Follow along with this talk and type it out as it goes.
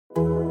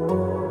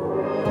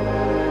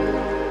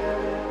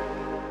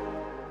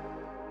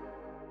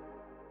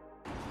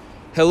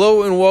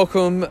Hello and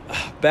welcome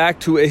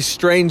back to a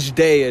strange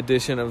day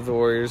edition of the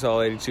Warriors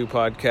All 82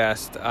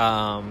 podcast.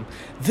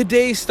 The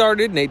day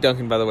started, Nate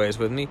Duncan, by the way, is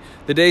with me.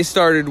 The day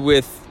started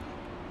with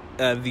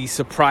the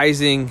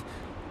surprising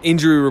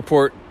injury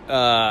report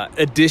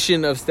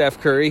addition of Steph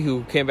Curry,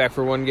 who came back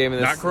for one game.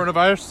 Not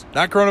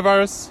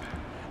coronavirus.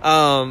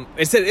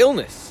 It said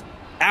illness,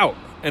 out.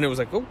 And it was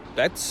like, oh,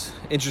 that's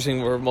interesting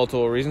for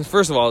multiple reasons.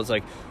 First of all, it's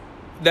like,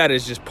 that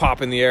is just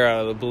popping the air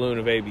out of the balloon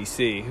of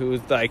ABC, who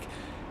was like,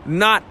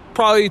 not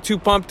probably too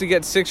pumped to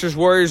get Sixers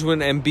Warriors when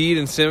Embiid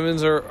and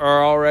Simmons are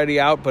already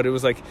out, but it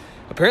was like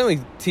apparently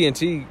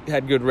TNT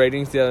had good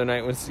ratings the other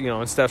night when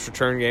in Steph's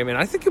return game, and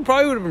I think it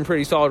probably would have been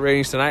pretty solid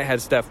ratings tonight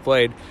had Steph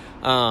played.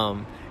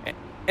 And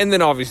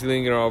then obviously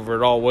thinking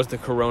over it all was the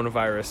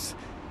coronavirus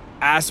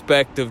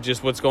aspect of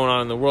just what's going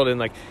on in the world, and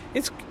like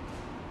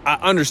I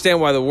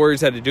understand why the Warriors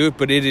had to do it,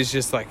 but it is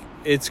just like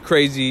it's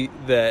crazy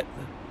that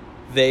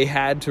they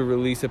had to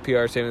release a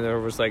PR statement that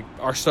was like,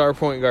 our star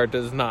point guard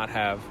does not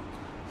have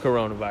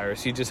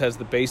coronavirus. He just has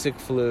the basic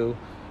flu.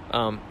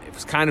 It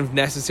was kind of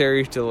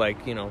necessary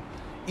to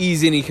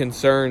ease any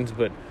concerns,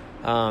 but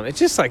it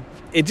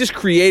just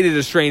created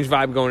a strange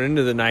vibe going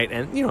into the night,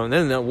 and and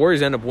then the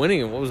Warriors end up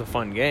winning, and what was a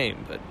fun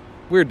game, but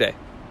weird day.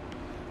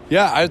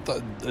 Yeah, I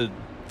thought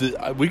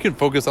we can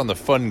focus on the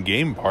fun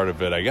game part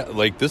of it. I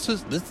got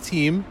this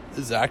team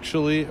is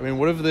actually. I mean,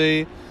 what have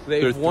they?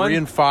 They're won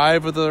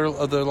 3-5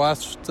 of their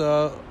last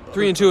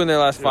 3-2 in their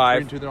last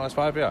 5. 3-2 in their last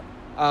 5.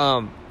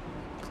 Yeah.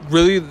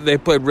 Really, they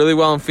played really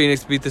well in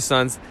Phoenix, beat the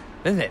Suns.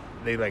 Then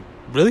they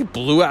really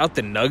blew out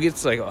the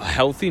Nuggets, like a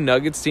healthy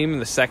Nuggets team in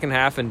the second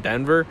half in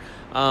Denver.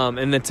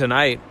 And then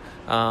tonight,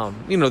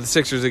 the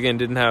Sixers again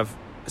didn't have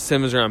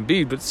Simmons or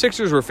Embiid, but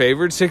Sixers were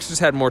favored. Sixers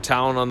had more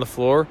talent on the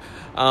floor.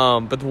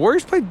 But the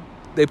Warriors played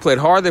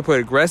hard, they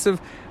played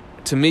aggressive.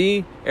 To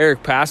me,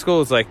 Eric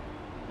Paschall is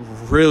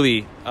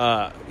really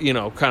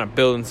kind of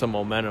building some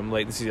momentum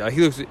late in the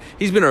season.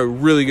 He's been a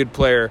really good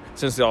player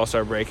since the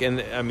All-Star break, and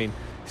I mean,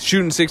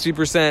 shooting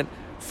 60%,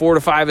 4 to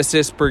 5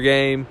 assists per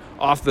game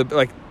off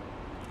the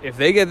if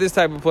they get this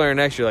type of player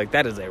next year,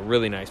 that is a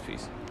really nice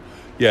piece.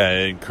 Yeah,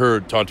 and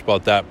Kerr talked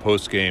about that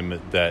post game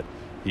that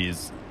he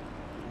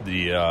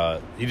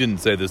didn't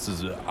say this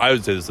is. I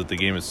would say this that the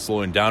game is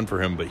slowing down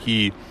for him, but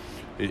he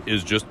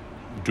is just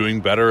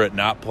doing better at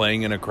not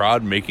playing in a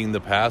crowd, making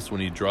the pass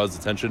when he draws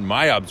attention.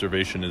 My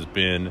observation has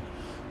been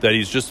that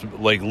he's just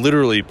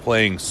literally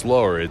playing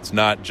slower. It's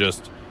not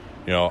just,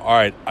 all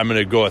right, I'm going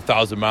to go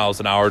 1,000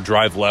 miles an hour,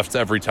 drive left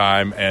every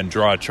time, and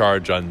draw a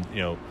charge on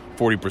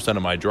 40%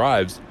 of my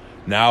drives.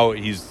 Now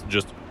he's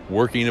just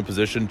working in a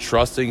position,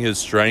 trusting his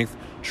strength,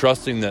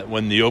 trusting that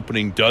when the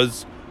opening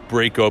does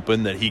break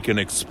open, that he can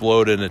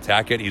explode and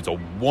attack it. He's a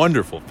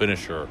wonderful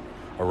finisher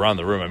around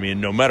the rim. I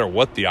mean, no matter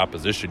what the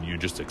opposition, you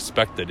just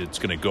expect that it's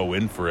going to go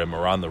in for him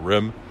around the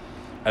rim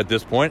at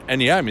this point.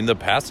 And yeah, I mean, the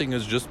passing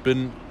has just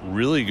been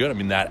really good. I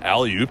mean, that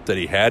alley-oop that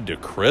he had to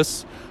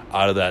Chris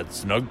out of that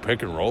snug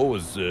pick and roll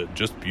was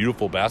just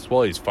beautiful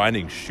basketball. He's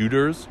finding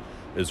shooters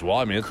as well.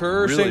 I mean, it's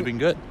really been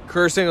good.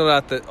 Kerr singled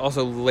out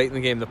also late in the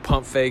game, the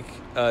pump fake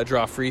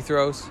draw free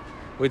throws,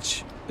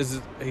 which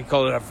he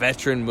called it a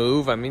veteran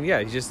move. I mean, yeah,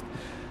 he just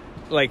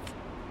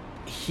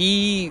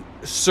he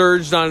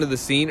surged onto the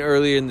scene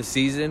earlier in the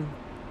season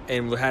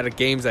and had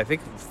games, I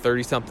think,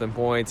 30-something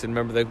points. And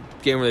remember the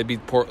game where they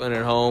beat Portland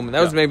at home? And that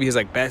was maybe his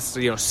best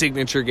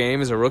signature game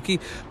as a rookie.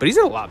 But he's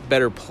a lot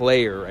better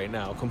player right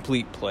now,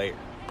 complete player.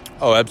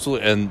 Oh,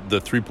 absolutely. And the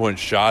three-point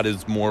shot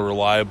is more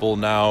reliable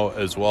now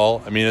as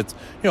well. I mean, it's,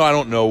 I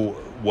don't know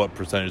what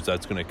percentage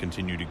that's going to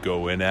continue to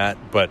go in at,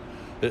 but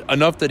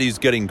enough that he's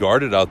getting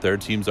guarded out there.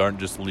 Teams aren't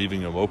just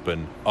leaving him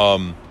open.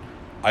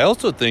 I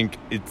also think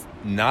it's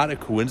not a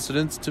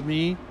coincidence to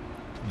me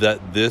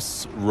that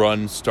this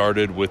run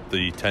started with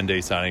the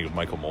 10-day signing of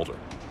Michael Mulder.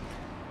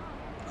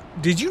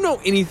 Did you know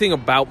anything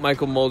about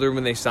Michael Mulder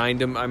when they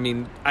signed him? I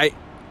mean,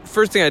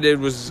 first thing I did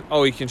was,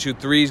 he can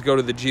shoot threes, go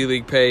to the G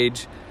League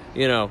page,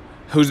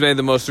 who's made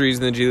the most threes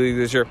in the G League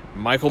this year?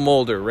 Michael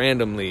Mulder,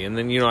 randomly. And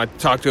then, I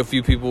talked to a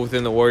few people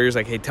within the Warriors,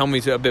 hey, tell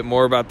me a bit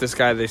more about this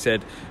guy. They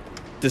said,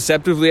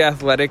 deceptively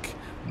athletic,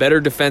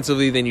 better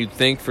defensively than you'd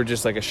think for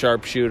just a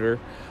sharpshooter,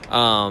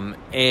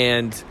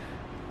 and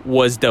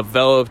was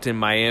developed in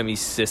Miami's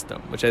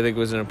system, which I think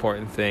was an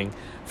important thing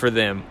for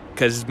them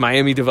because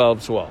Miami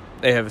develops well.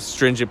 They have a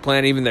stringent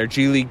plan. Even their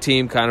G League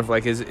team kind of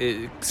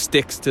it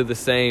sticks to the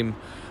same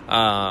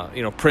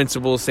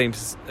principles, same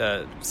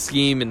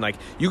scheme, and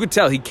you could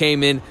tell he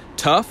came in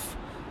tough,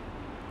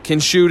 can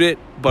shoot it,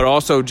 but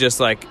also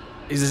just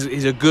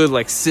he's a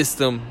good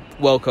system,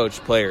 well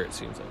coached player. It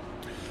seems like.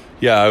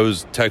 Yeah, I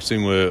was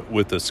texting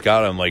with the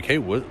scout. I'm like, hey,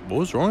 what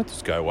was wrong with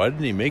this guy? Why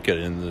didn't he make it?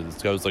 And the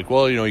scout was like,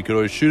 well, he could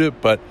always shoot it,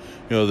 but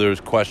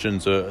there's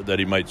questions that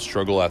he might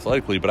struggle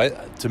athletically.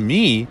 But to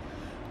me,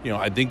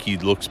 I think he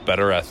looks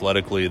better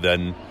athletically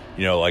than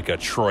a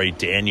Troy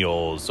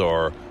Daniels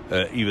or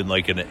even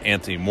an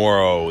Anthony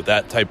Morrow,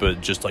 that type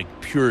of just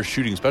pure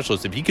shooting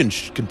specialist. If he can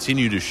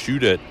continue to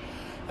shoot it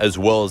as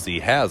well as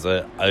he has,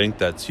 I think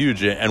that's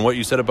huge. And what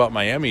you said about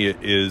Miami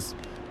is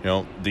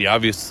the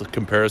obvious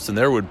comparison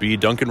there would be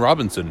Duncan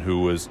Robinson,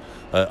 who was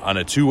on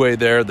a two-way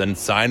there, then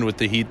signed with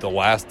the Heat the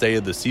last day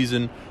of the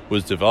season,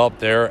 was developed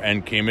there,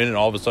 and came in and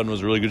all of a sudden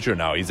was a really good shooter.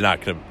 Now, he's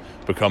not going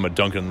to become a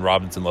Duncan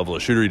Robinson level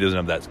of shooter. He doesn't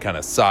have that kind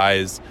of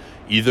size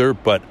either.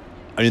 But,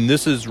 I mean,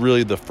 this is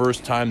really the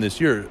first time this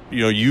year,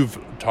 you've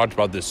talked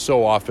about this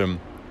so often,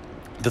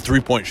 the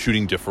three-point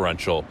shooting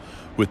differential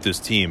with this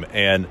team.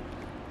 And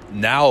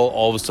now,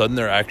 all of a sudden,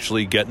 they're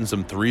actually getting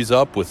some threes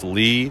up with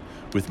Lee,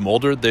 with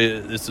Mulder.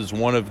 This is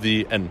one of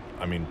the, and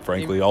I mean,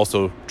 frankly,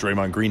 also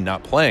Draymond Green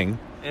not playing.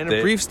 And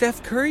a brief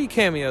Steph Curry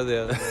cameo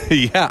the other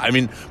day. Yeah, I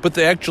mean, but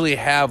they actually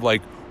have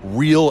like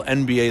real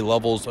NBA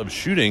levels of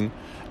shooting.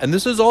 And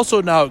this is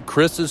also now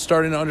Chris is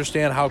starting to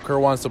understand how Kerr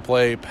wants to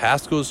play.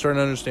 Pascal is starting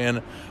to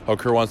understand how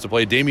Kerr wants to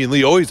play. Damian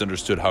Lee always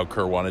understood how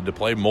Kerr wanted to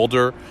play.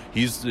 Mulder,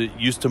 he's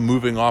used to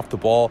moving off the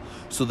ball.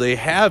 So they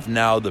have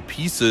now the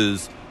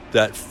pieces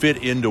that fit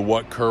into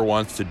what Kerr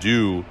wants to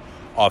do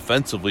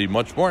offensively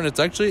much more. And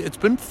it's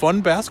been fun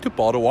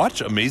basketball to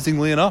watch,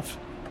 amazingly enough.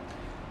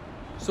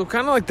 So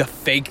kind of like the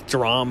fake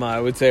drama, I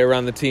would say,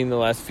 around the team the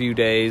last few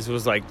days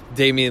was like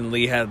Damian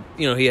Lee had,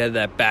 he had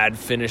that bad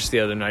finish the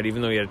other night,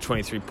 even though he had a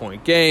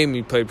 23-point game.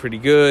 He played pretty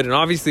good. And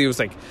obviously it was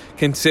like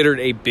considered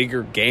a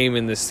bigger game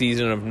in the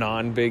season of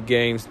non-big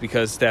games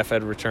because Steph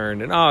had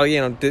returned.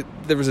 And,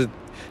 there was a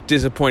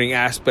disappointing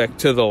aspect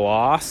to the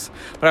loss.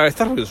 But I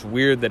thought it was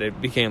weird that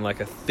it became like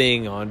a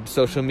thing on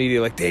social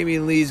media. Like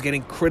Damian Lee's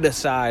getting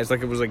criticized.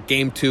 Like it was like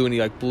game 2 and he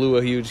like blew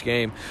a huge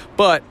game.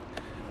 But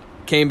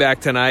came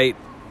back tonight.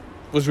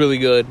 Was really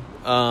good,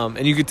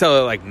 and you could tell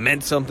it like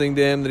meant something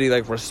to him that he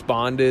like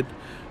responded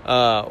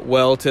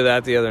well to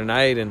that the other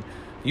night, and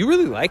you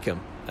really like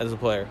him as a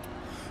player.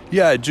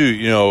 Yeah, I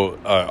do.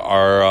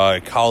 Our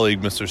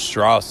colleague Mr.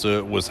 Strauss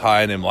was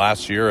high on him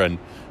last year, and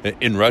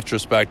in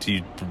retrospect,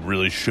 he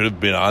really should have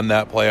been on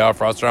that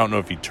playoff roster. I don't know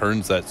if he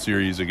turns that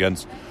series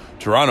against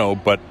Toronto,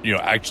 but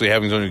actually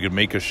having someone who could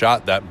make a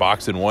shot, that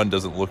box and one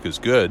doesn't look as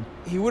good.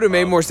 He would have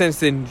made more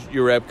sense than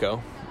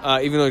Jerebko.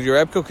 Even though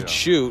Jerebko could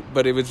shoot,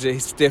 but it was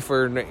just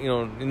stiffer,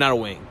 not a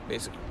wing,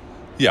 basically.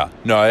 Yeah,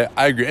 no,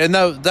 I agree. And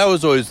that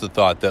was always the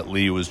thought, that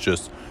Lee was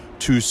just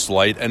too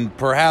slight. And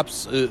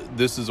perhaps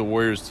this is a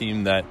Warriors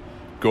team that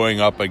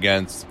going up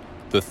against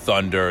the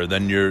Thunder,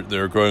 then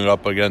they're going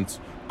up against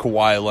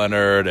Kawhi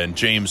Leonard and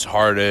James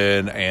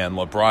Harden and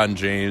LeBron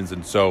James.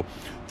 And so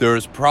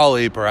there's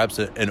probably perhaps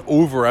an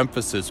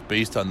overemphasis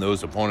based on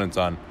those opponents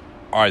on,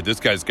 all right, this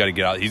guy's got to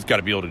get out. He's got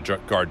to be able to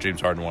guard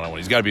James Harden one-on-one.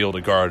 He's got to be able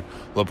to guard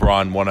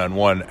LeBron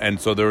one-on-one. And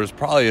so there was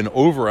probably an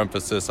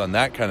overemphasis on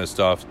that kind of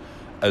stuff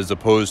as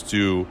opposed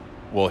to,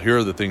 well, here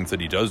are the things that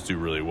he does do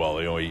really well.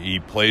 He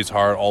plays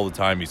hard all the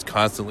time. He's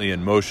constantly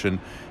in motion.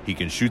 He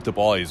can shoot the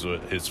ball.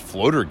 His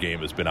floater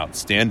game has been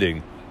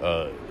outstanding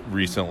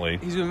recently.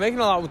 He's been making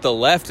a lot with the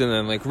left and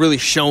then like really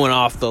showing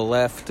off the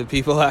left to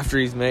people after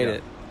he's made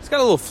it. He's got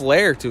a little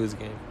flair to his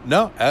game.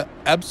 No,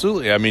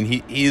 absolutely. I mean,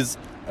 he's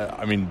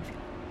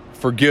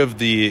forgive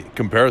the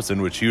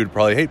comparison, which he would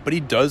probably hate, but he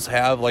does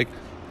have like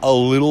a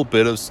little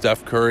bit of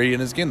Steph Curry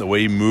in his game. The way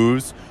he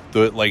moves,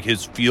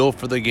 his feel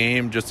for the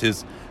game, just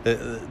his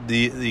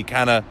the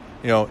kind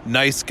of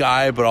nice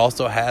guy, but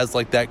also has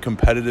like that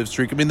competitive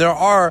streak. I mean,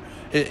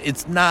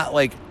 it's not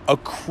like a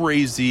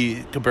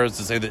crazy comparison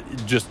to say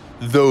that just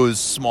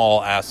those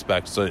small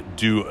aspects that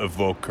do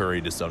evoke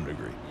Curry to some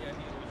degree.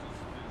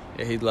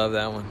 Yeah, he'd love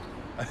that one.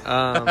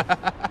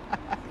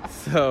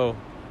 So.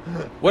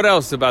 What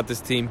else about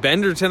this team?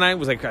 Bender tonight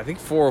was like, I think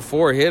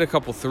 4-4. He hit a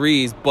couple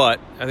threes,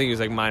 but I think he was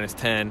like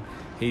 -10.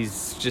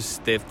 He's just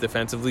stiff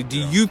defensively. Do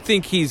you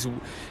think he's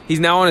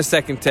now on his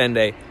second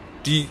 10-day?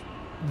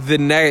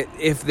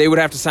 If they would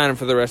have to sign him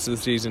for the rest of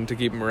the season to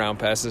keep him around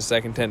past his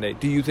second 10-day,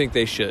 do you think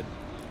they should?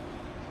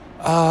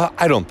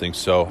 I don't think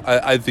so.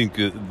 I think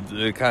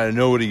they kind of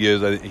know what he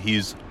is.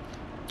 He's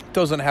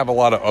doesn't have a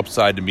lot of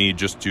upside to me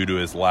just due to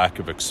his lack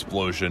of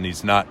explosion.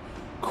 He's not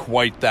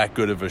quite that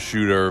good of a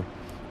shooter.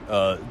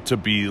 To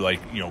be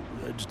like,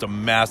 just a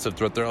massive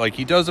threat there. Like,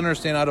 he does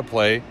understand how to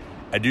play.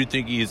 I do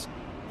think he's,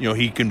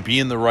 he can be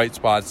in the right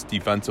spots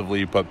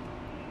defensively, but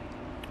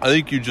I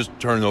think you just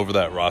turn over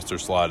that roster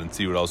slot and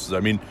see what else is. I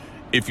mean,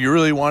 if you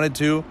really wanted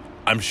to,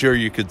 I'm sure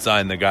you could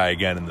sign the guy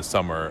again in the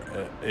summer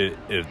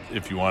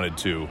if you wanted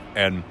to.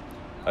 And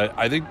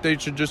I think they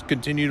should just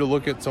continue to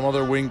look at some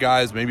other wing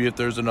guys. Maybe if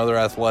there's another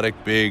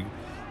athletic big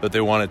that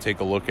they want to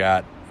take a look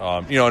at.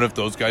 And if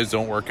those guys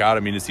don't work out, I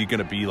mean, is he going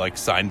to be like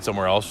signed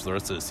somewhere else for the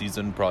rest of the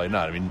season? Probably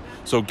not. I mean,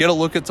 so get a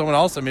look at someone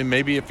else. I mean,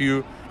 maybe if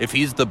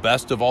he's the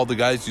best of all the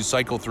guys you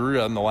cycle through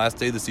on the last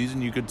day of the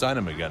season, you could sign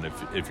him again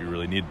if you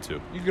really needed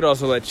to. You could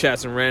also let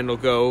Chats and Randall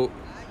go,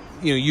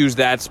 use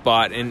that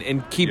spot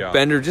and keep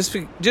Bender just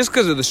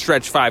because of the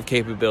stretch 5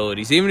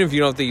 capabilities. Even if you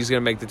don't think he's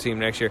going to make the team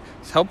next year,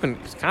 he's kind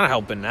of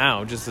helping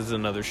now just as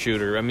another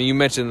shooter. I mean, you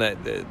mentioned that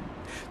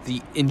the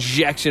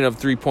injection of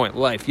three-point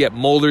life. Yeah,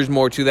 Mulder's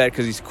more to that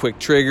because he's quick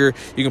trigger.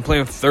 You can play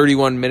him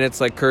 31 minutes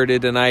like Kerr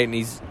did tonight,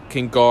 and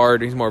can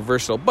guard. He's more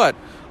versatile. But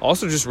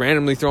also just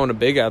randomly throwing a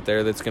big out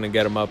there that's going to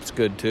get him up is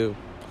good too.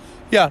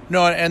 Yeah,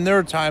 no, and there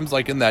are times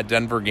like in that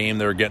Denver game,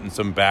 they were getting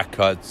some back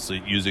cuts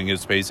using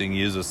his spacing.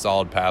 He is a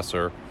solid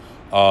passer.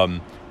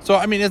 So,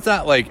 I mean, it's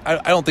not like I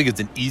don't think it's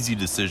an easy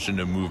decision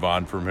to move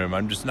on from him.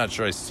 I'm just not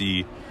sure I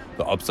see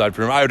the upside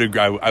for him. I would agree.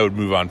 I would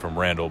move on from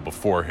Randall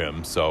before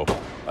him. So,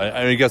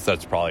 I guess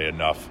that's probably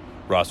enough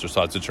roster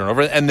slots to turn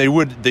over. And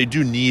they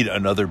do need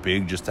another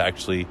big just to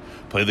actually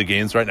play the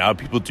games right now.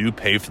 People do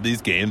pay for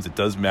these games. It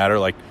does matter.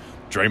 Like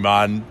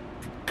Draymond,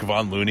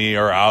 Kevon Looney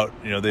are out.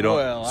 They don't.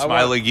 Well,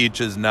 Smailagic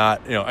is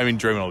not. I mean,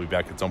 Draymond will be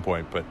back at some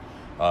point, but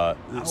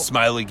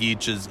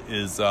Smailagic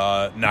is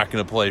not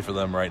going to play for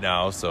them right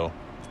now. So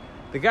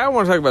the guy I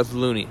want to talk about is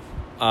Looney.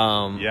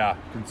 Yeah,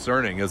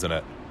 concerning, isn't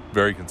it?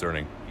 Very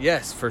concerning.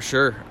 Yes, for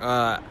sure.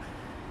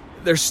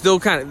 They're still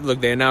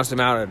they announced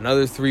him out.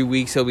 Another 3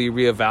 weeks, he'll be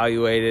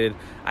reevaluated.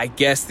 I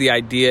guess the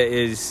idea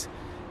is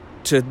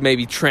to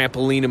maybe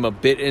trampoline him a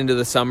bit into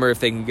the summer if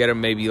they can get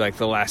him maybe like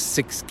the last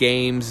 6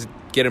 games,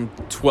 get him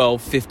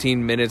 12,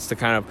 15 minutes to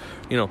kind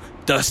of,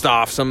 dust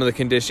off some of the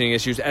conditioning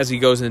issues as he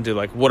goes into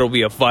like what will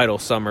be a vital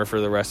summer for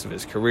the rest of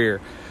his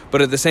career.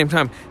 But at the same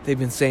time, they've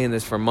been saying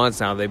this for months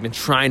now. They've been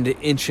trying to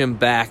inch him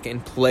back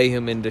and play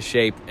him into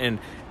shape. And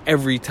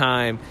every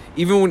time,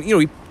 even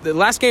when, the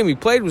last game he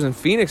played was in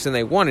Phoenix and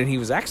they won, and he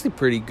was actually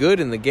pretty good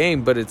in the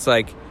game, but it's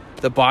like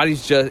the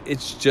body's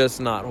just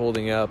not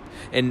holding up.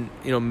 And,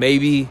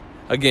 maybe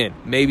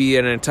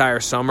an entire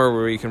summer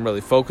where he can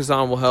really focus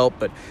on will help.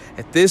 But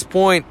at this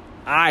point,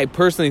 I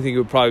personally think it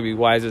would probably be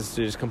wisest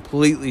to just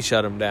completely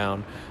shut him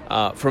down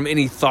from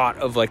any thought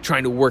of like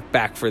trying to work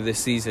back for this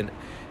season.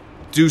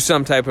 Do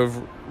some type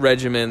of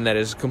regimen that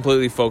is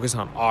completely focused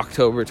on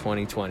October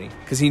 2020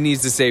 because he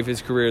needs to save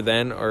his career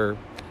then, or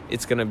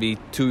it's going to be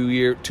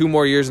 2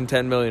 more years and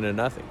 $10 million and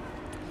nothing.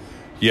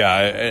 Yeah,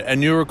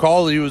 and you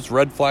recall he was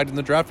red flagged in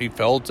the draft. He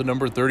fell to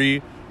number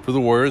 30 for the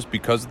Warriors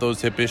because of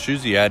those hip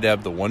issues. He had to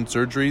have the one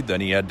surgery,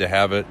 then he had to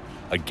have it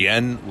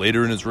again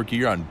later in his rookie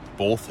year on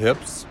both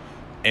hips.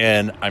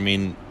 And, I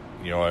mean,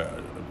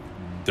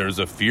 there's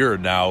a fear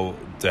now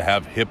to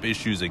have hip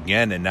issues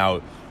again and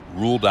now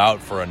ruled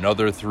out for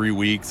another 3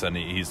 weeks. And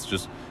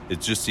it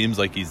just seems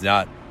like he's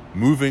not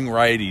moving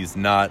right. He's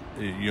not,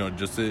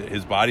 just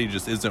his body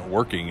just isn't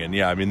working. And,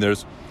 yeah, I mean,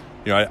 there's,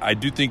 I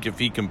do think if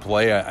he can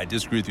play, I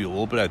disagree with you a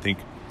little bit. I think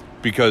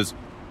because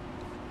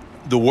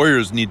the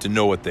Warriors need to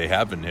know what they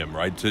have in him,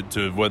 right,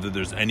 to whether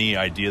there's any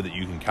idea that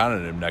you can count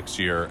on him next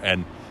year.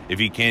 And if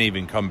he can't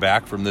even come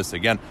back from this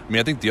again, I mean,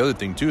 I think the other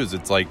thing too is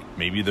it's like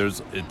maybe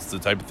it's the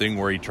type of thing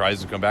where he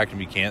tries to come back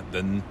and if he can't,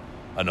 then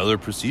another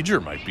procedure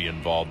might be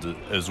involved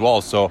as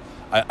well. So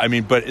I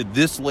mean, but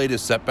this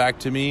latest setback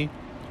to me,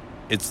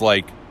 it's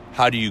like,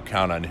 how do you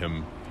count on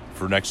him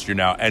for next year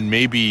now? And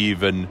maybe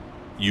even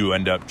you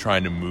end up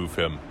trying to move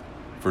him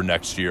for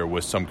next year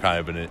with some kind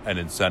of an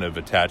incentive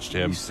attached to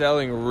him. He's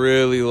selling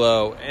really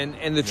low.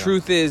 And the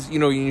truth is,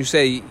 you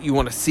say you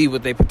want to see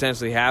what they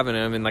potentially have in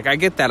him. And, like, I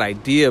get that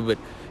idea, but,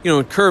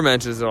 and Kerr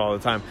mentions it all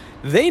the time.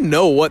 They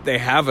know what they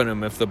have in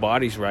him if the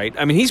body's right.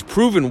 I mean, he's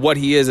proven what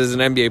he is as an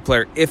NBA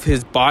player if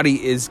his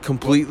body is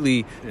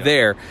completely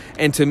there.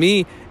 And to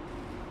me,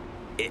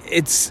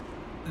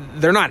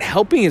 they're not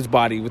helping his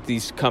body with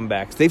these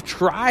comebacks. They've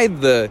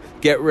tried the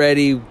get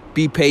ready,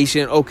 be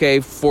patient. Okay,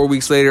 4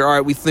 weeks later, all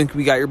right, we think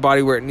we got your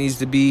body where it needs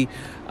to be.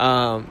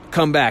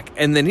 Come back,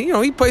 and then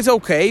he plays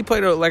okay. He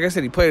played, like I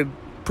said, he played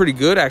pretty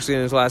good actually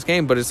in his last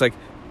game. But it's like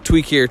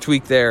tweak here,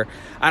 tweak there.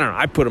 I don't know.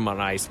 I put him on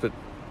ice, but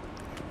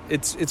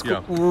it's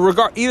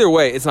either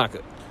way, it's not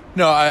good.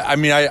 No, I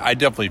mean I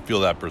definitely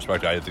feel that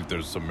perspective. I think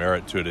there's some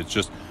merit to it. It's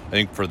just I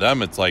think for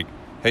them, it's like,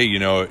 hey,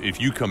 if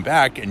you come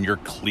back and you're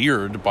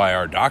cleared by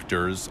our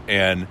doctors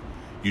and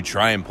you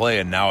try and play,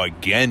 and now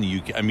again,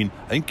 I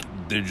think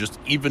they're just,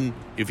 even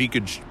if he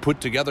could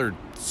put together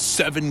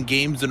 7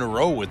 games in a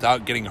row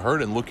without getting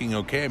hurt and looking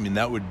okay, I mean,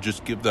 that would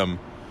just give them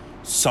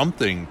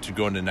something to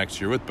go into next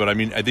year with. But I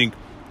mean, I think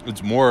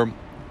it's more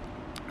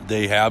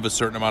they have a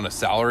certain amount of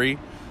salary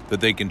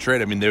that they can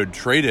trade. I mean, they would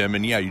trade him,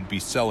 and you'd be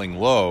selling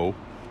low,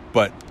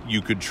 but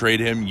you could trade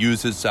him,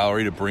 use his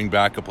salary to bring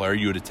back a player.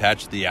 You would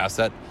attach the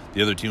asset.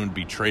 The other team would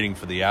be trading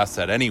for the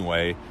asset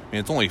anyway. I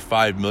mean, it's only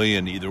 $5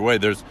 million either way.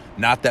 There's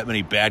not that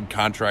many bad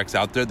contracts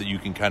out there that you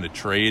can kind of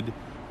trade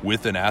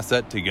with an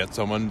asset to get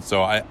someone.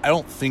 So I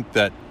don't think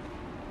that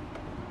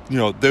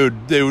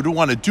they would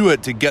want to do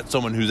it to get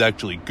someone who's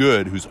actually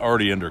good, who's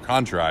already under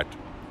contract,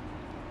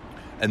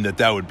 and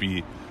that would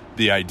be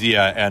the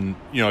idea. And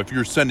if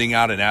you're sending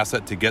out an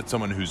asset to get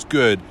someone who's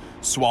good,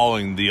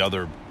 swallowing the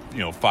other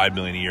 $5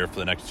 million a year for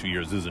the next 2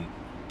 years isn't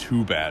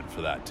too bad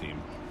for that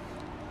team.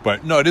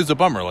 But no, it is a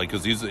bummer,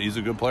 because he's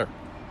a good player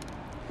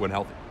when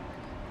healthy.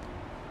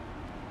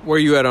 Where are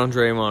you at on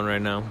Draymond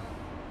right now?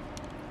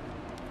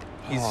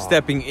 He's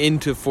stepping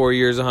into 4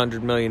 years,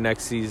 $100 million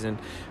next season.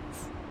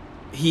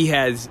 He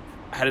has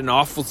had an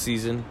awful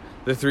season.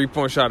 The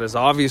three-point shot has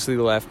obviously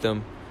left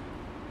him.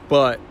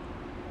 But,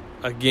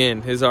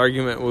 again, his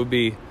argument would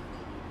be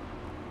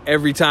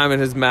every time it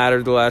has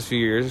mattered the last few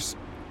years,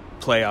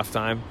 playoff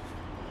time.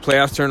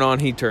 Playoffs turn on,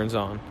 he turns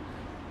on.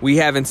 we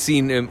haven't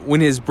seen him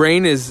when his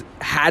brain is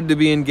had to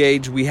be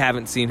engaged. We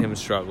haven't seen him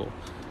struggle.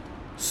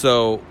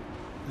 So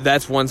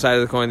that's one side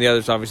of the coin. The other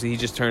is obviously he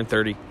just turned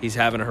 30. He's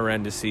having a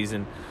horrendous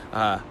season.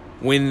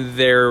 When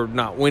they're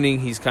not winning,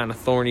 he's kind of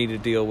thorny to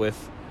deal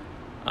with,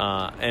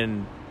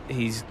 and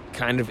he's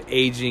kind of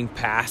aging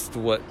past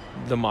what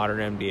the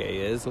modern NBA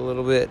is a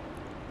little bit.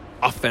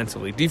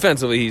 Offensively,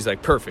 defensively, he's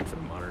like perfect for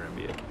the modern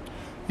NBA.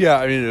 Yeah,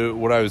 I mean,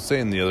 what I was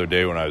saying the other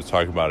day when I was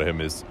talking about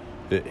him is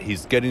that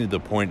he's getting to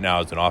the point now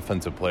as an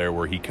offensive player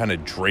where he kind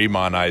of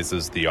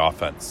Draymonizes the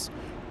offense,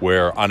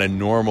 where on a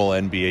normal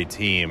NBA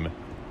team,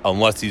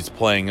 unless he's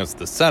playing as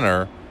the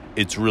center,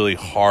 it's really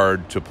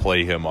hard to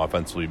play him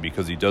offensively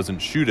because he doesn't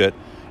shoot it,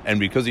 and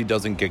because he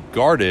doesn't get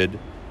guarded,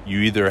 you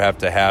either have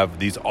to have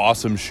these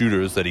awesome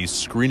shooters that he's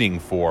screening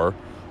for,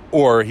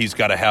 or he's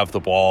got to have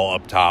the ball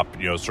up top,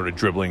 sort of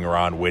dribbling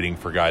around, waiting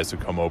for guys to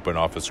come open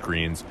off of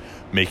screens,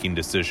 making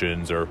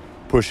decisions or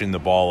pushing the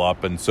ball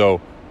up. And so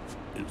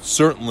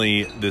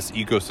certainly this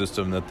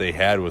ecosystem that they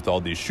had with all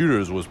these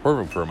shooters was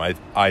perfect for him.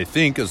 I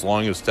think as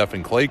long as Steph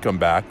and Klay come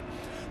back,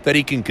 that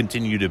he can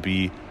continue to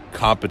be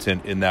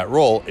competent in that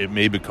role. It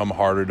may become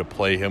harder to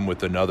play him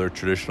with another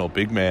traditional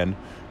big man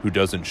who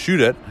doesn't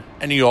shoot it.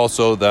 And he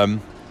also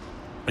then,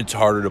 it's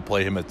harder to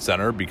play him at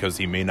center because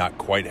he may not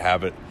quite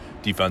have it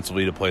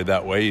defensively to play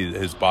that way.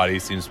 His body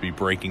seems to be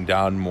breaking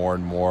down more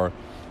and more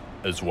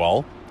as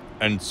well.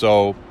 And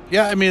so,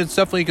 yeah, I mean, it's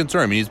definitely a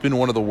concern. I mean, he's been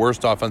one of the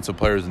worst offensive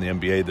players in the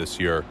NBA this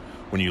year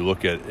when you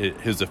look at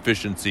his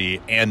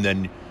efficiency and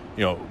then,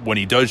 when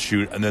he does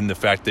shoot, and then the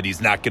fact that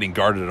he's not getting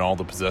guarded in all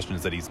the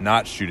possessions that he's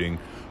not shooting.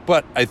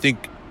 But I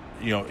think,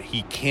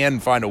 he can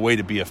find a way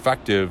to be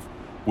effective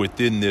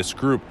within this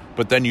group.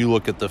 But then you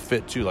look at the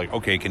fit, too. Like,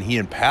 okay, can he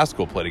and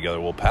Pascal play together?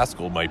 Well,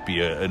 Pascal might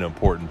be an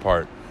important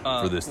part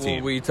for this team.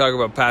 Well, we talk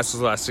about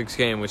Pascal's last 6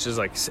 games, which is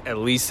like at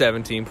least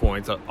 17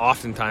 points,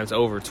 oftentimes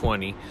over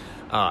 20,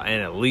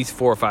 and at least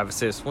 4 or 5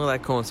 assists. Well,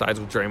 that coincides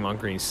with Draymond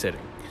Green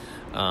sitting.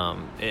 I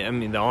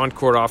mean, the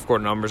on-court,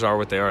 off-court numbers are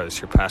what they are this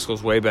year.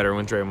 Pascal's way better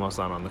when Draymond's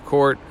not on the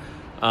court.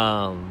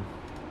 But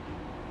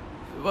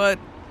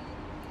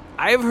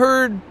I've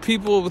heard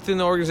people within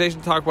the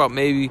organization talk about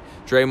maybe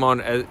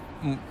Draymond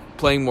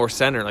playing more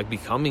center, like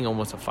becoming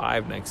almost a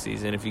 5 next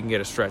season if you can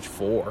get a stretch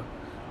 4. What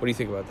do you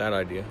think about that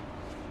idea?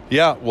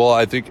 Yeah, well,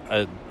 I think,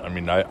 I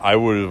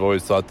would have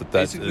always thought that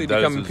basically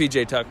becoming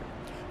PJ Tucker.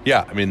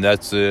 Yeah, I mean,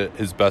 that's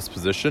his best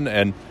position,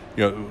 and,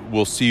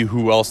 we'll see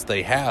who else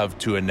they have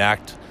to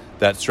enact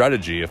that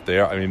strategy. If they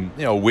are, I mean,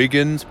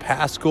 Wiggins,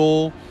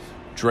 Pascal,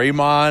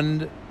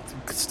 Draymond,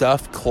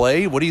 Steph,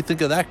 Klay, what do you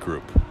think of that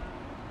group?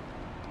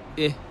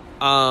 Can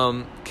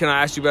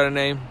I ask you about a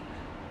name?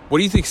 What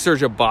do you think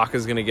Serge Ibaka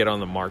is going to get on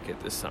the market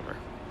this summer?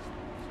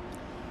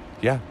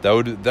 Yeah, that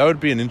would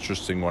be an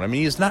interesting one. I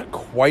mean, he's not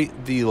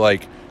quite the,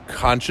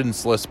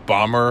 conscienceless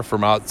bomber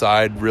from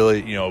outside,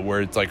 really,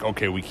 where it's like,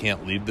 okay, we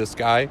can't leave this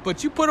guy.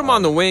 But you put him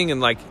on the wing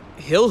and,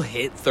 he'll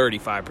hit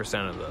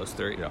 35% of those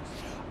threes. Yeah.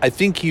 I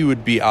think he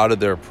would be out of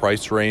their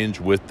price range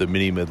with the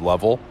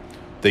mid-level.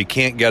 They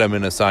can't get him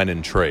in a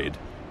sign-and-trade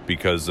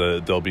because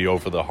they'll be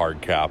over the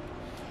hard cap.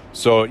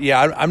 So,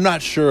 yeah, I'm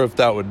not sure if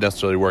that would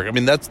necessarily work. I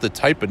mean, that's the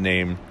type of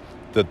name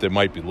that they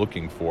might be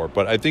looking for.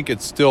 But I think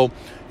it's still,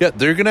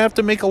 they're going to have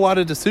to make a lot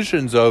of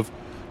decisions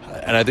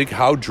and I think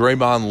how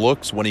Draymond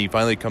looks when he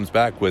finally comes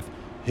back with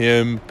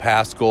him,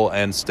 Pascal,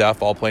 and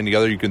Steph all playing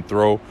together. You can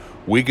throw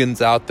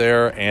Wiggins out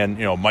there, and,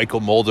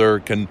 Michael Mulder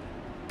can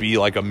be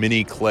like a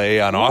mini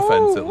Klay on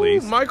offense at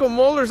least. Michael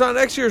Mulder's on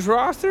next year's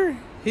roster?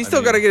 He's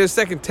still got to get his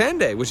second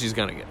 10-day, which he's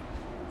going to get.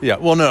 Yeah,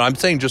 well, no, I'm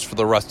saying just for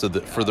the rest of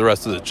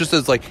it. Just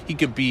as, he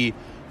could be,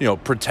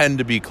 pretend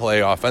to be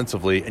Klay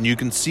offensively, and you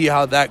can see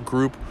how that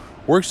group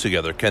works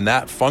together. Can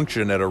that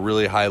function at a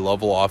really high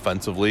level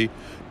offensively,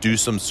 do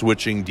some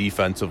switching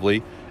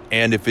defensively?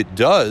 And if it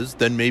does,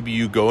 then maybe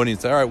you go and you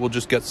say, all right, we'll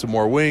just get some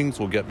more wings.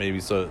 We'll get maybe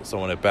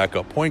someone at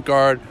backup point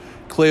guard.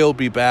 Klay will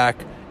be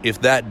back.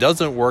 If that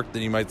doesn't work,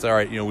 then you might say, all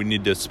right, we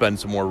need to spend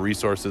some more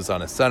resources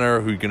on a center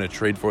who you're going to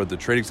trade for at the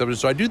trading exception.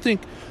 So I do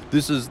think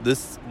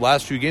this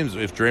last few games,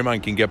 if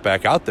Draymond can get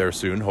back out there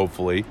soon,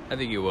 hopefully. I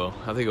think he will.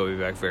 I think he'll be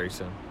back very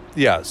soon.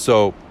 Yeah,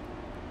 so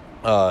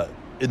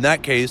in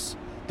that case,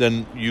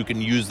 then you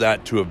can use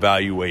that to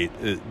evaluate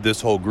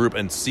this whole group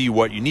and see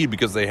what you need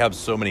because they have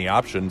so many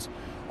options.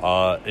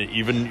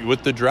 Even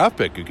with the draft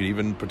pick, you could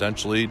even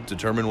potentially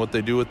determine what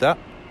they do with that.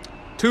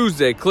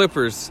 Tuesday,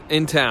 Clippers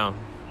in town.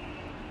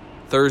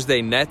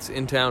 Thursday, Nets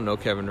in town. No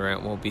Kevin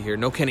Durant won't be here.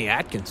 No Kenny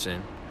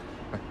Atkinson.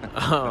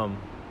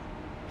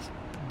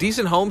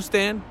 Decent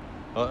homestand.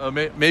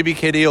 Maybe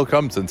KD will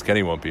come since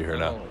Kenny won't be here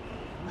now.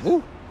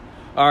 Woo.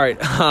 All right.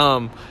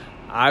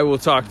 I will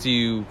talk to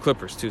you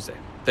Clippers Tuesday.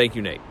 Thank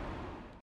you, Nate.